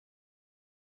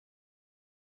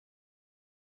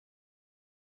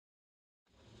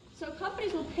So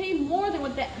companies will pay more than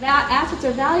what the assets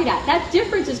are valued at. That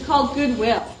difference is called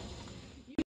goodwill.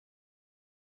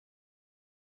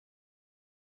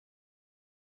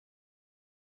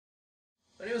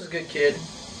 But he was a good kid.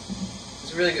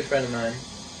 He's a really good friend of mine.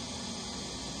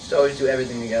 Used to always do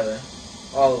everything together.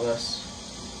 All of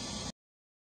us.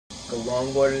 Go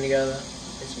longboarding together.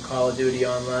 Play some Call of Duty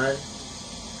online.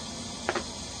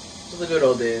 Those are the good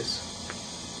old days.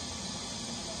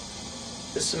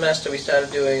 This semester we started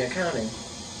doing accounting.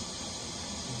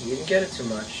 He didn't get it too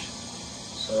much.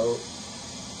 So,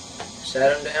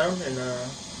 sat him down and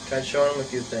tried showing him a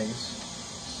few things.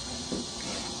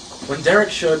 When Derek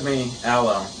showed me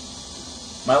Allo,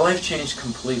 my life changed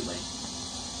completely.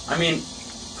 I mean,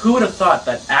 who would have thought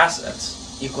that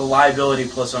assets equal liability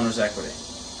plus owner's equity?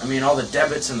 I mean, all the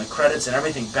debits and the credits and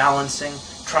everything balancing,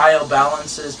 trial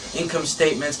balances, income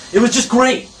statements. It was just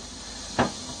great.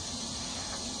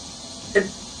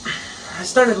 I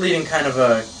started leading kind of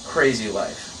a crazy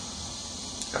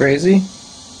life. Crazy?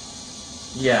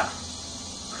 Yeah,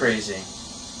 crazy.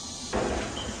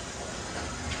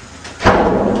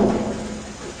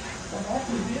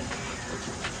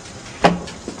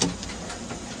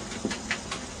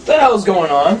 What the hell's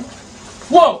going on?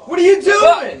 Whoa! What are you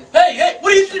doing? Hey,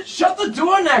 what are you doing? Shut the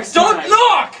door next time! Don't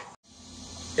knock!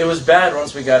 It was bad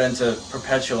once we got into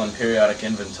perpetual and periodic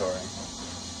inventory.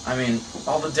 I mean,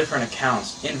 all the different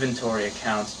accounts, inventory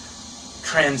accounts,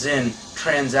 trans in,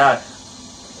 trans out.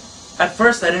 At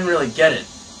first I didn't really get it.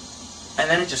 And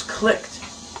then it just clicked.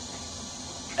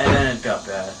 And then it got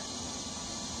bad.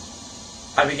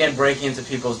 I began breaking into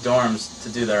people's dorms to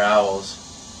do their owls.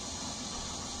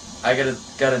 I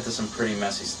got into some pretty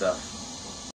messy stuff.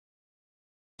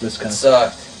 It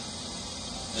sucked.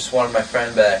 Just wanted my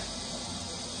friend back.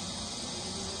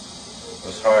 It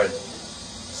was hard to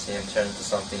see him turn into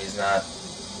something he's not.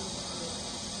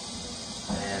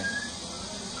 Man.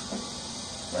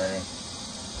 Lenny.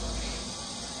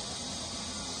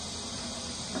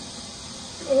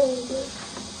 Oh,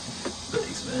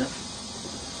 thanks,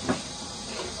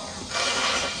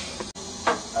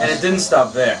 man. And it didn't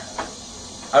stop there.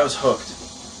 I was hooked.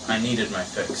 I needed my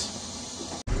fix.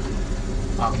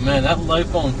 Oh man, that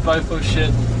LIFO and FIFO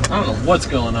shit, I don't know what's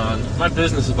going on. My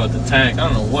business is about to tank. I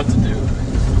don't know what to do.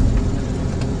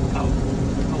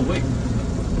 Oh wait.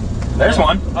 There's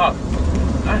one. Oh,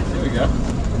 alright, here we go.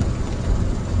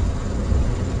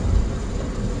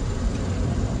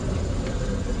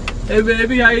 Hey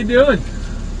baby, how you doing?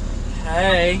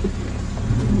 Hey.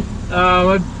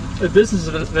 My business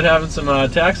has been having some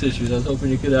tax issues. I was hoping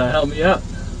you could help me out.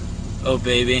 Oh,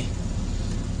 baby.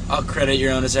 I'll credit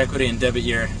your owner's equity and debit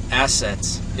your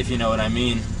assets, if you know what I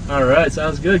mean. Alright,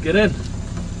 sounds good. Get in.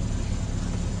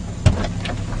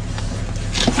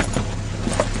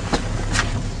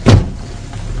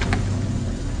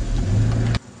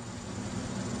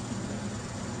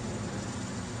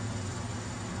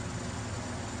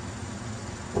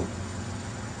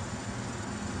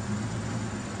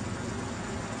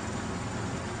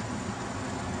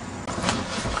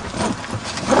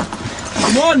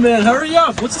 Come on, man, hurry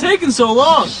up. What's taking so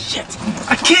long? Shit!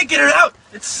 I can't get it out!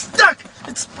 It's stuck!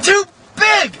 It's too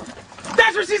big!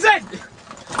 That's what she said!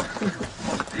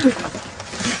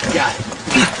 Got it.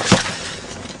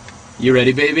 You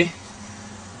ready, baby?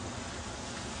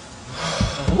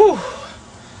 Whew.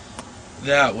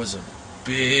 That was a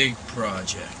big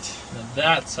project. Now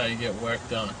that's how you get work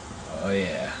done. Oh,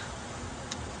 yeah.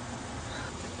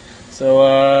 So,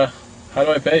 how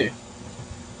do I pay you?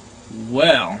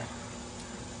 Well,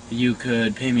 you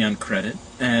could pay me on credit,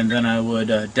 and then I would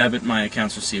debit my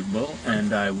accounts receivable,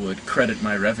 and I would credit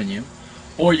my revenue.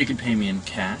 Or you could pay me in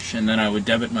cash, and then I would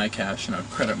debit my cash, and I would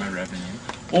credit my revenue.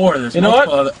 Or there's You know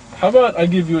multiple what? other... How about I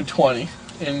give you a 20,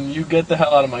 and you get the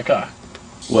hell out of my car?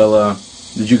 Well,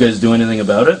 did you guys do anything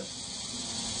about it?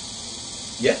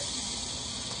 Yeah.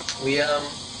 We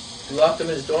locked him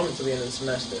in his dorm until the end of the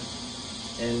semester.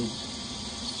 And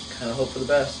kind of hope for the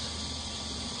best.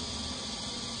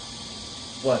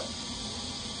 What?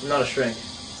 I'm not a shrink.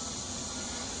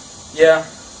 Yeah.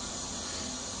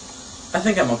 I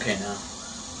think I'm okay now.